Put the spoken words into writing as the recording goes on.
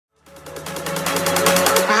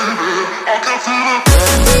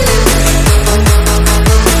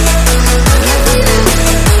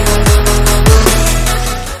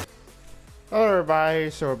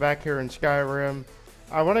so we're back here in Skyrim.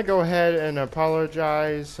 I want to go ahead and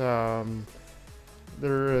apologize. There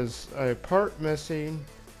is a part missing.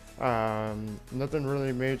 Nothing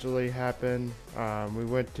really majorly happened. We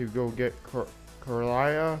went to go get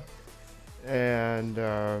Corlia,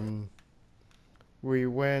 and we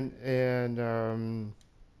went and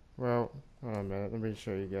well, hold on a minute. Let me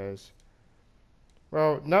show you guys.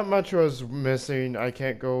 Well, not much was missing. I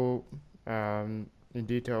can't go in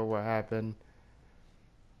detail what happened.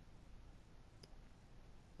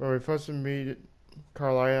 Well, we're supposed to meet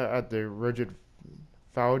Carlia at the Rigid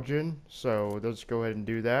Falcon, so let's go ahead and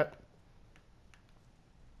do that.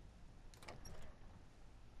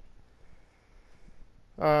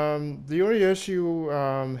 The only issue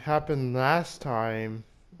happened last time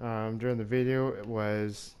during the video. It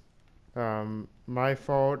was my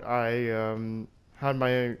fault. I had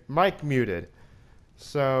my mic muted,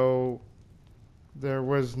 so there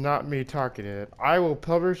was not me talking in it. I will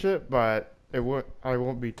publish it, but I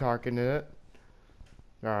won't be talking in it.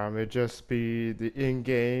 It'd just be the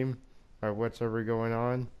in-game of what's ever going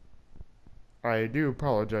on. I do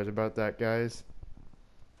apologize about that, guys.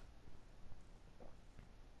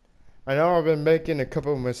 I know I've been making a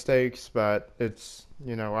couple of mistakes, but it's,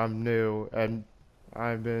 you know, I'm new and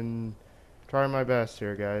I've been trying my best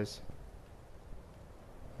here, guys.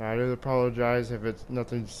 I do apologize if it's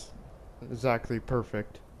nothing's exactly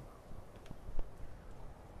perfect.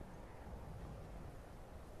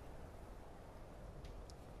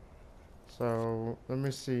 So let me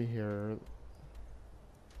see here.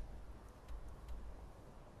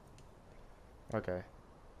 Okay.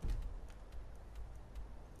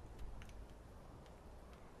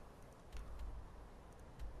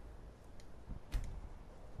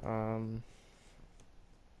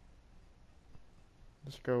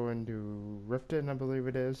 Let's go into Riften, I believe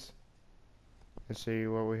it is, and see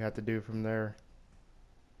what we have to do from there.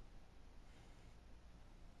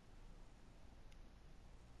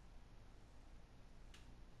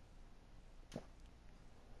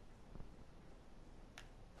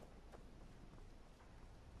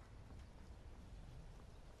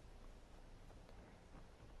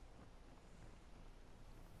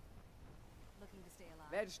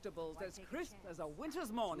 Vegetables as crisp as a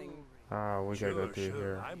winter's morning. Oh, we gotta go through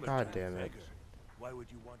here. God damn it. Why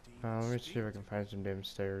would you want to eat Let me see if I can find some damn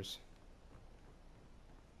stairs.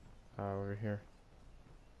 Over here.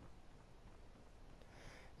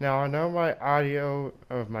 Now, I know my audio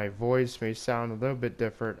of my voice may sound a little bit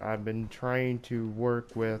different. I've been trying to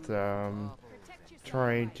work with,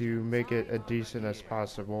 trying to make it as decent as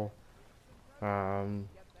possible.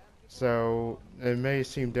 So it may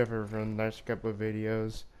seem different from the next couple of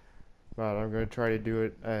videos, but I'm going to try to do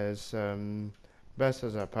it as best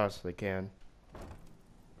as I possibly can.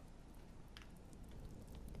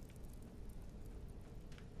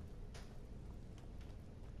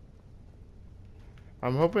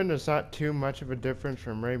 I'm hoping it's not too much of a difference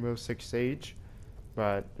from Rainbow Six Siege,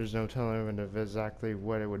 but there's no telling of exactly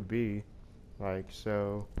what it would be like,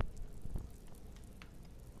 so...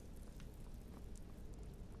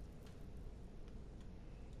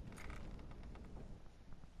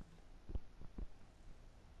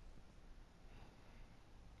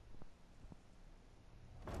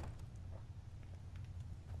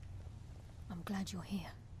 I'm glad you're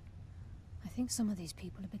here. I think some of these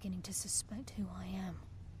people are beginning to suspect who I am.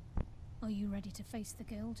 Are you ready to face the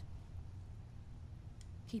guild?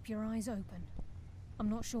 Keep your eyes open. I'm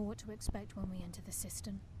not sure what to expect when we enter the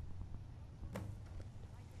cistern.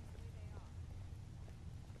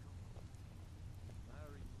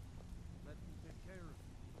 Larry, let me take care of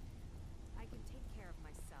you. I can take care of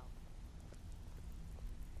myself.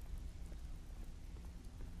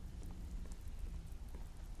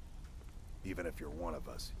 Even if you're one of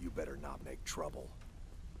us, you better not make trouble.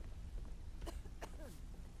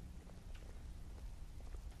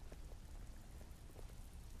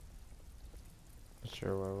 Not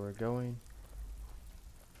sure where we're going.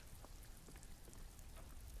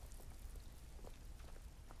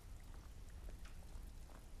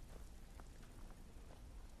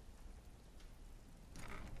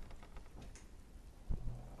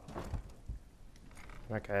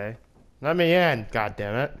 Okay. Let me in, god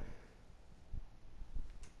damn it.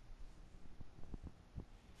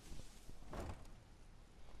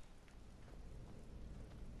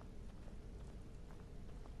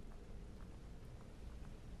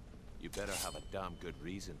 You better have a damn good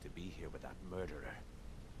reason to be here with that murderer.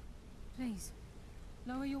 Please,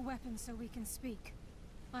 lower your weapons so we can speak.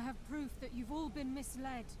 I have proof that you've all been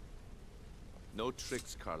misled. No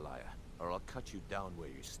tricks, Carlia, or I'll cut you down where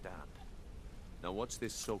you stand. Now what's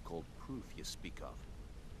this so-called proof you speak of?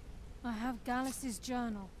 I have Gallus's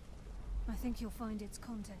journal. I think you'll find its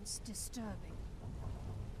contents disturbing.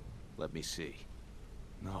 Let me see.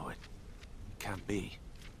 No, it can't be.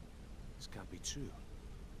 This can't be true.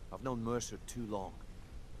 I've known Mercer too long.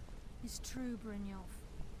 It's true, Brynjolf.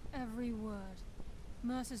 Every word.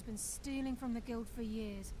 Mercer's been stealing from the guild for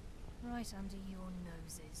years, right under your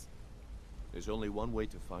noses. There's only one way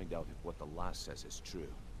to find out if what the lass says is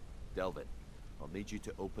true. Delvin, I'll need you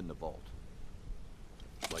to open the vault.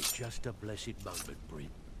 Wait just a blessed moment, Bryn.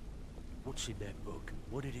 What's in that book?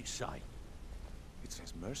 What did it say? It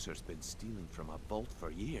says Mercer's been stealing from a vault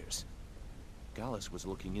for years. Gallus was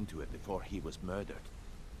looking into it before he was murdered.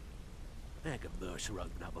 How can Mercer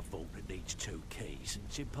open up a vault that needs 2 keys?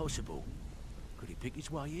 It's impossible. Could he pick his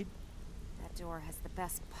way in? That door has the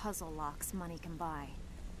best puzzle locks money can buy.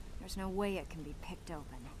 There's no way it can be picked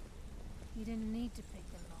open. You didn't need to pick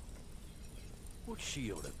the lock. What's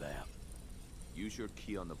she on about? Use your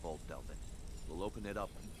key on the vault, Delvin. We'll open it up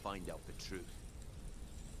and find out the truth.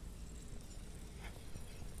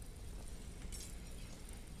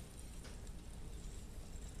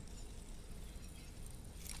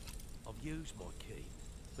 I've used my key,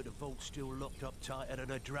 but the vault's still locked up tighter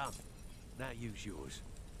than a drum. Now use yours.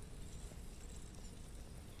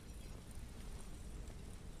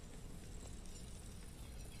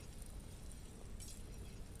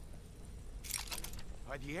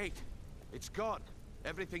 By the 8. It's gone.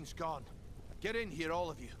 Everything's gone. Get in here, all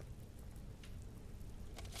of you.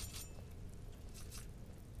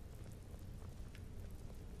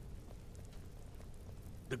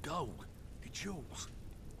 The gold, the jewels,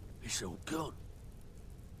 it's all gone.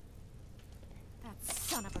 That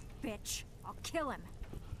son of a bitch. I'll kill him.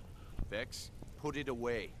 Vex, put it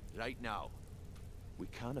away, right now. We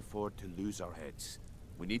can't afford to lose our heads.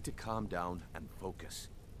 We need to calm down and focus.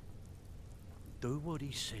 Do what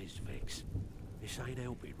he says, Vex. This ain't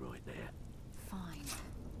helping right now. Fine.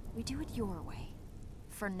 We do it your way.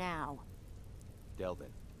 For now.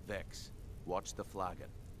 Delvin, Vex, watch the flagon.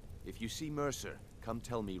 If you see Mercer, come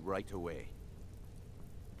tell me right away.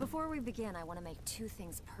 Before we begin, I want to make 2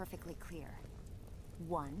 things perfectly clear.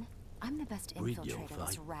 1, I'm the best infiltrator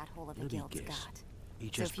this rat hole of a Let me guild's guess. got. He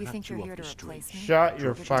So just if you think plucked you're you here off to the street. replace me, Shut your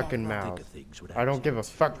you're dead fucking wrong. mouth. Think of things without I don't give a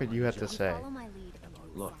sense. fuck what you have to If you say. follow my lead and do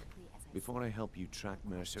Look, exactly as I before I help you track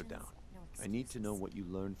Mercer down, I need to know what you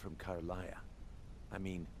learned from Carlia. I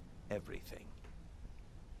mean, everything.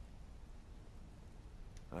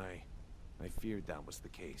 I feared that was the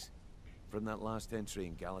case. From that last entry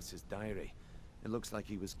in Gallus's diary, it looks like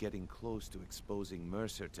he was getting close to exposing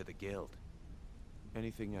Mercer to the guild.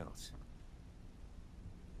 Anything else?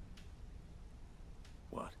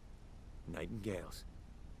 What? Nightingales?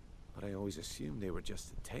 But I always assumed they were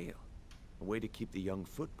just a tale. A way to keep the young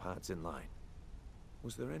footpads in line.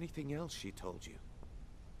 Was there anything else she told you?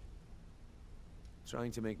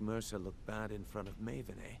 Trying to make Mercer look bad in front of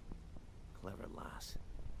Maven, eh? Clever lass.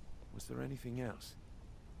 Was there anything else?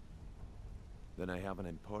 Then I have an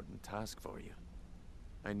important task for you.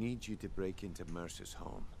 I need you to break into Mercer's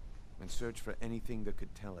home and search for anything that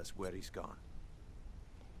could tell us where he's gone.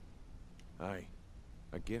 Aye.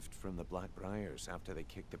 A gift from the Blackbriars after they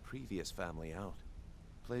kicked the previous family out.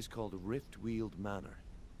 A place called Riftweald Manor.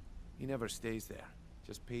 He never stays there,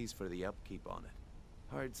 just pays for the upkeep on it.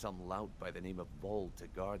 Hired some lout by the name of Vold to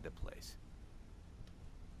guard the place.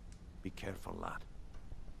 Be careful, lad.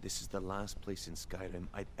 This is the last place in Skyrim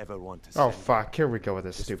I'd ever want to send Oh you. fuck, here we go with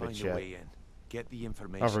this Just stupid find a shit. way in. Get the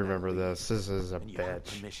information. I'll remember and leave. this. This is a And you have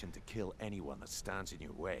bitch. permission to kill anyone that stands in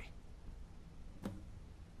your way.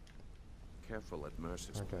 Careful at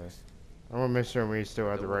Mercer's Okay. place. I want to make sure we still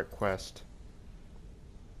have the Don't right quest.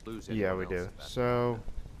 Lose Yeah, anyone we else do. at that So,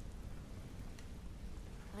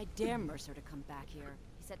 I dare Mercer to come back here.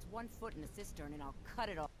 He sets 1 foot in the cistern and I'll cut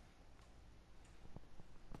it off.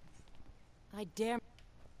 I dare...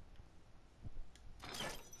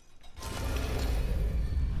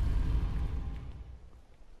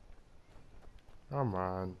 come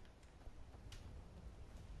on.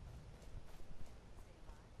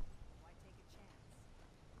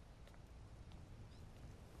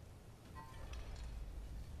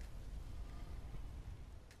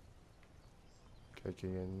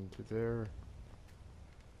 Catching into there.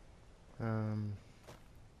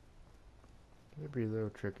 It'd be a little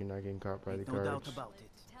tricky not getting caught by the No doubt guards. about it.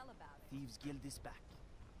 Thieves' Guild is back.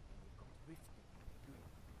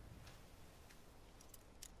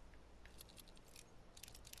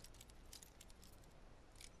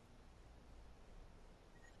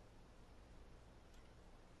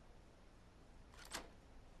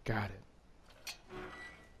 Got it.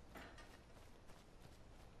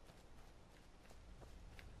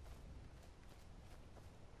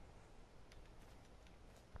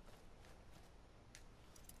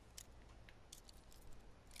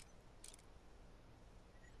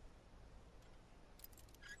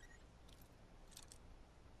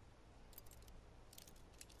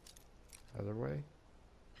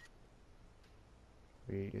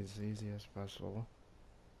 it as easy as possible.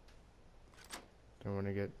 Don't want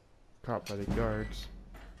to get caught by the guards.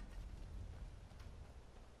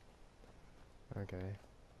 Okay.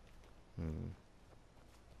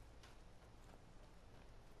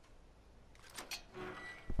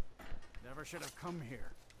 Never should have come here.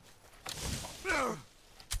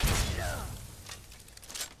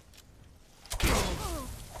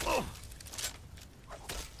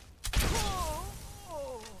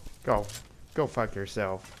 Go fuck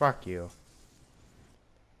yourself. Fuck you.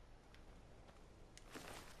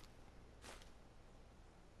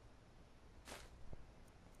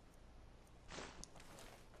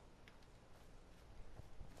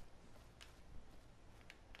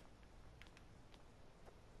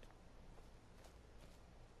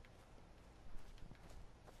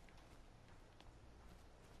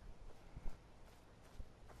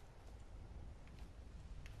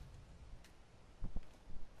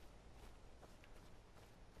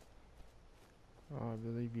 Oh, I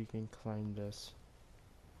believe you can climb this.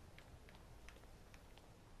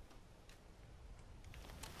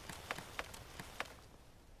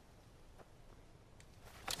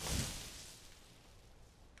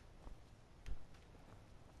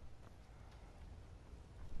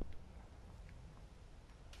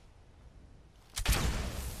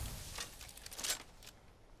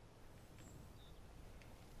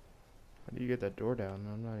 How do you get that door down?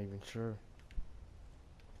 I'm not even sure.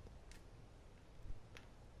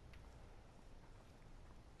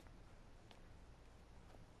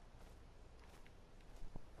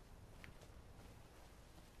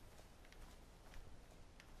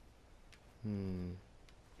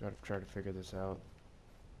 Gotta try to figure this out.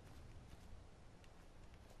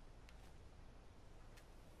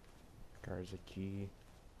 There's a key.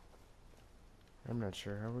 I'm not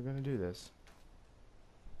sure how we're gonna do this.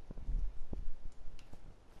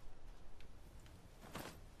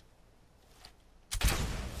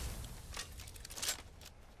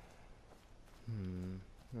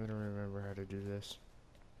 I don't remember how to do this.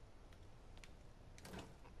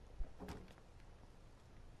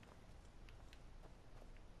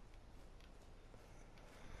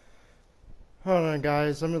 Hold on,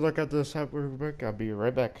 guys. Let me look at this up real quick. I'll be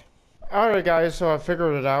right back. Alright, guys. So I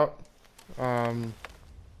figured it out. Oh,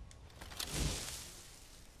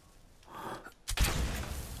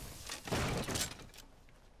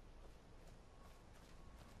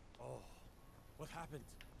 what happened?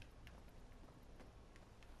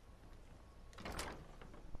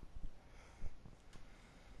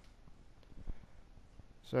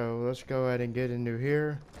 So let's go ahead and get into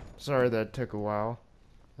here. Sorry that took a while.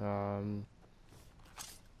 Thought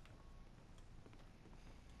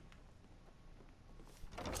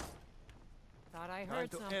I Time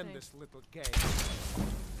heard to something. end this little game.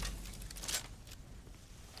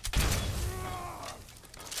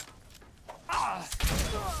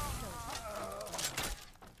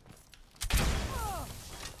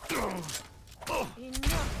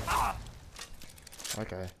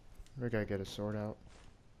 Okay. We gotta get a sword out.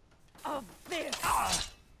 Of this.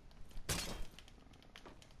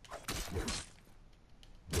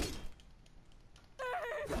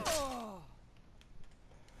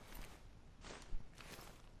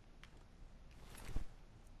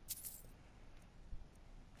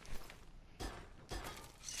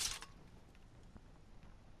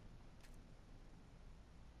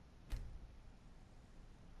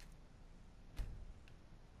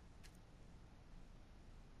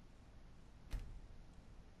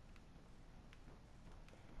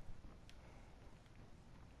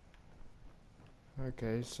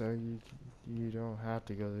 Okay, so you don't have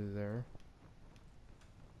to go through there.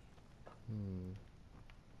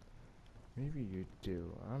 Maybe you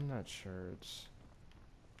do. I'm not sure. It's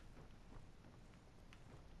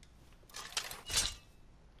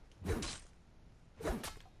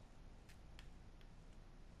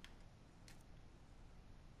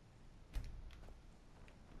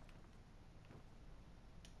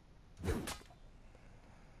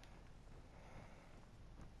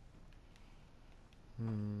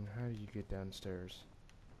how do you get downstairs?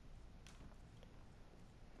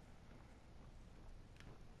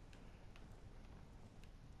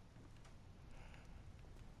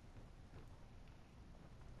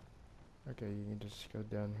 Okay, you can just go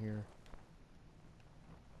down here.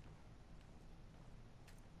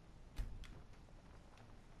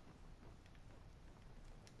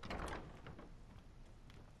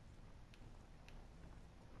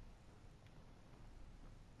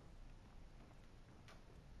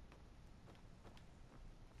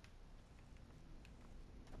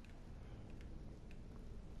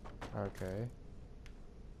 Okay.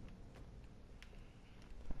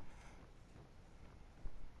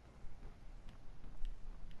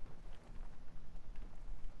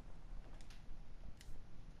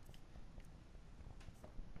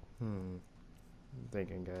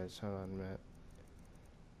 thinking, guys. Hold on a minute.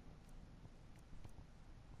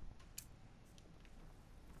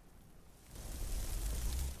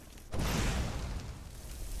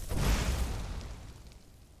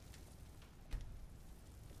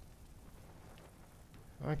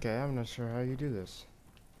 Okay, I'm not sure how you do this.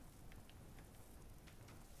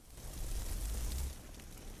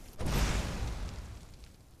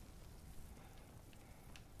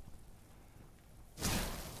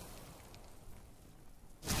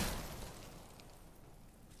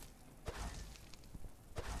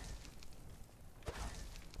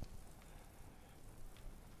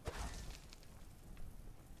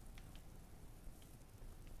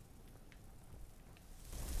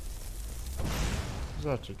 This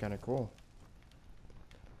is actually kind of cool.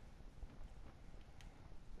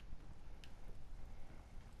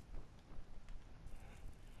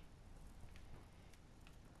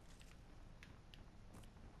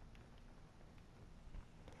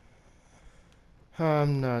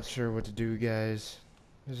 I'm not sure what to do, guys.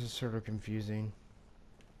 This is sort of confusing.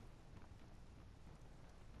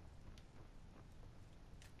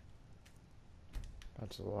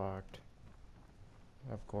 That's locked.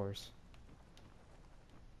 Of course.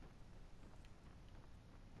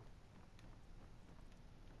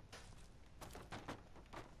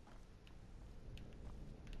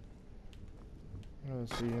 I don't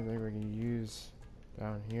see anything we can use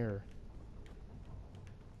down here.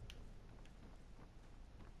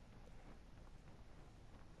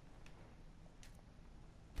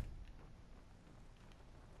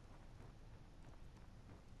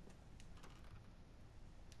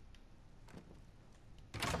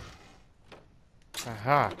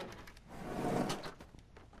 Aha!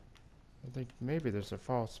 I think maybe there's a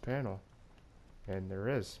false panel. And there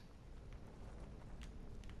is.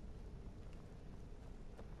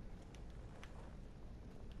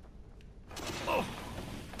 Oh!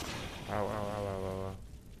 Ow, ow, ow, ow, ow, ow.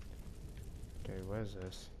 Okay, what is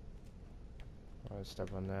this? Oh, I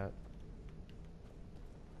step on that.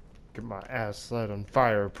 Get my ass lit on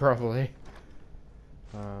fire, probably.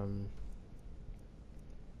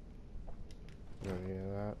 Don't need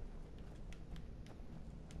that.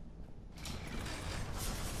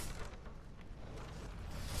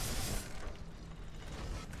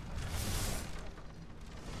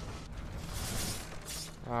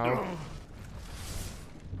 Ow.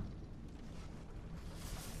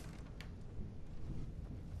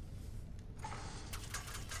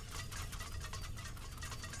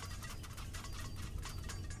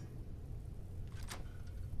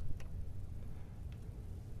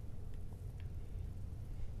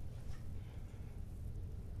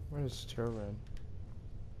 What is children?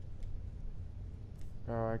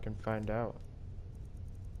 Oh, I can find out.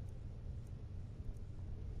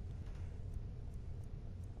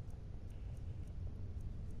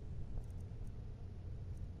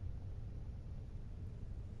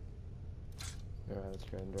 Yeah, let's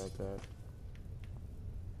go ahead and drop that.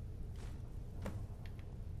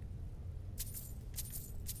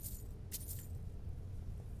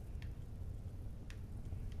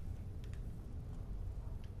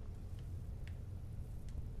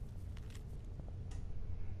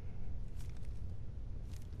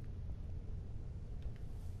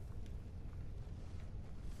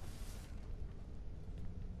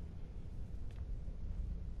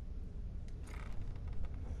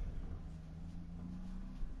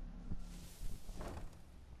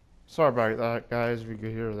 Sorry about that, guys, if you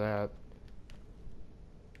could hear that.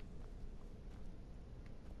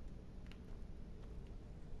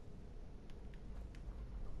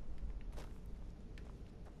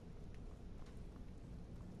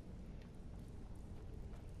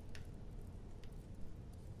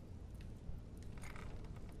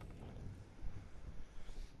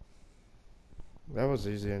 That was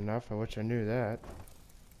easy enough. I wish I knew that.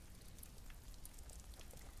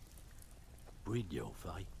 Brynjolf,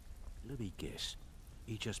 eh? Let me guess.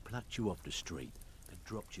 He just plucked you off the street and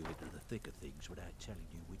dropped you into the thick of things without telling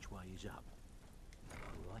you which way is up.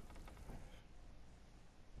 All right?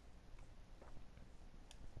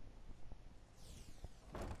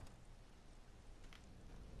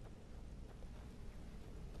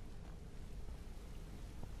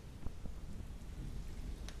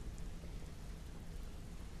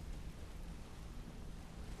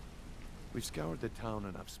 We've scoured the town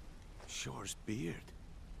and I've... Shore's beard.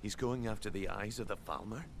 He's going after the eyes of the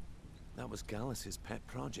Falmer? That was Gallus's pet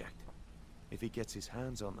project. If he gets his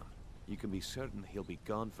hands on them, you can be certain he'll be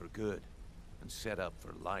gone for good and set up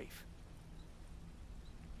for life.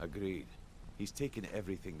 Agreed. He's taken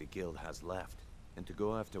everything the guild has left, and to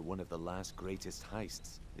go after one of the last greatest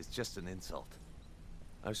heists is just an insult.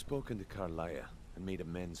 I've spoken to Carlia. and made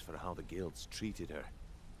amends for how the guilds treated her.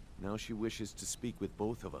 Now she wishes to speak with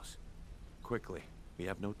both of us. Quickly, we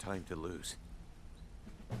have no time to lose.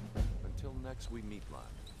 Until next we meet, lad.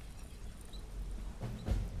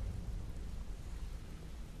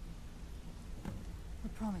 I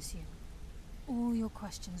promise you, all your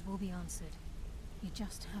questions will be answered. You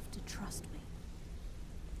just have to trust me.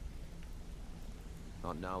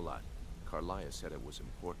 Not now, lad. Carlia said it was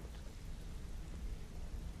important.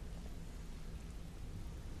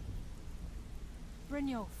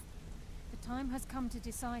 Brynjolf, the time has come to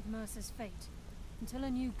decide Mercer's fate. Until a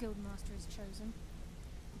new guildmaster is chosen,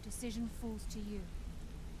 the decision falls to you.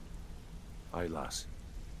 Aye, lass.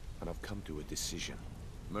 And I've come to a decision.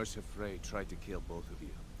 Mercer Frey tried to kill both of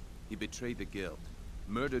you. He betrayed the guild,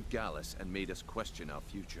 murdered Gallus, and made us question our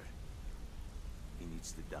future. He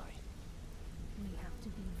needs to die. We have to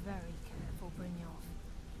be very careful, Brynjolf.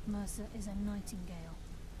 Mercer is a nightingale,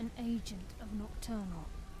 an agent of Nocturnal.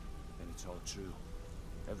 Then it's all true.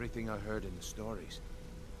 Everything I heard in the stories.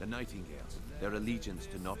 The Nightingales, their allegiance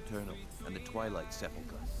to Nocturnal, and the Twilight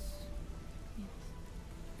Sepulchre. Yes.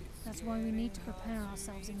 That's why we need to prepare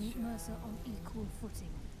ourselves and meet Mercer on equal footing.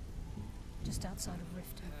 Just outside of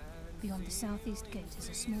Riften, beyond the southeast gate, is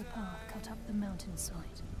a small path cut up the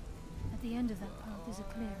mountainside. At the end of that path is a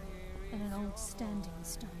clearing, and an old standing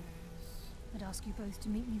stone. I'd ask you both to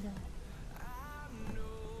meet me there.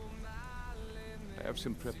 I have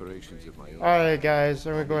some preparations of my own. Alright guys,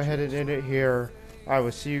 I'm gonna go ahead and end it here. I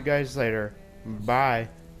will see you guys later. Bye.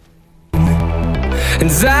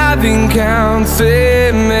 And I've been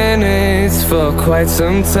counting minutes for quite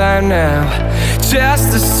some time now,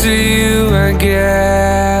 just to see you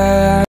again.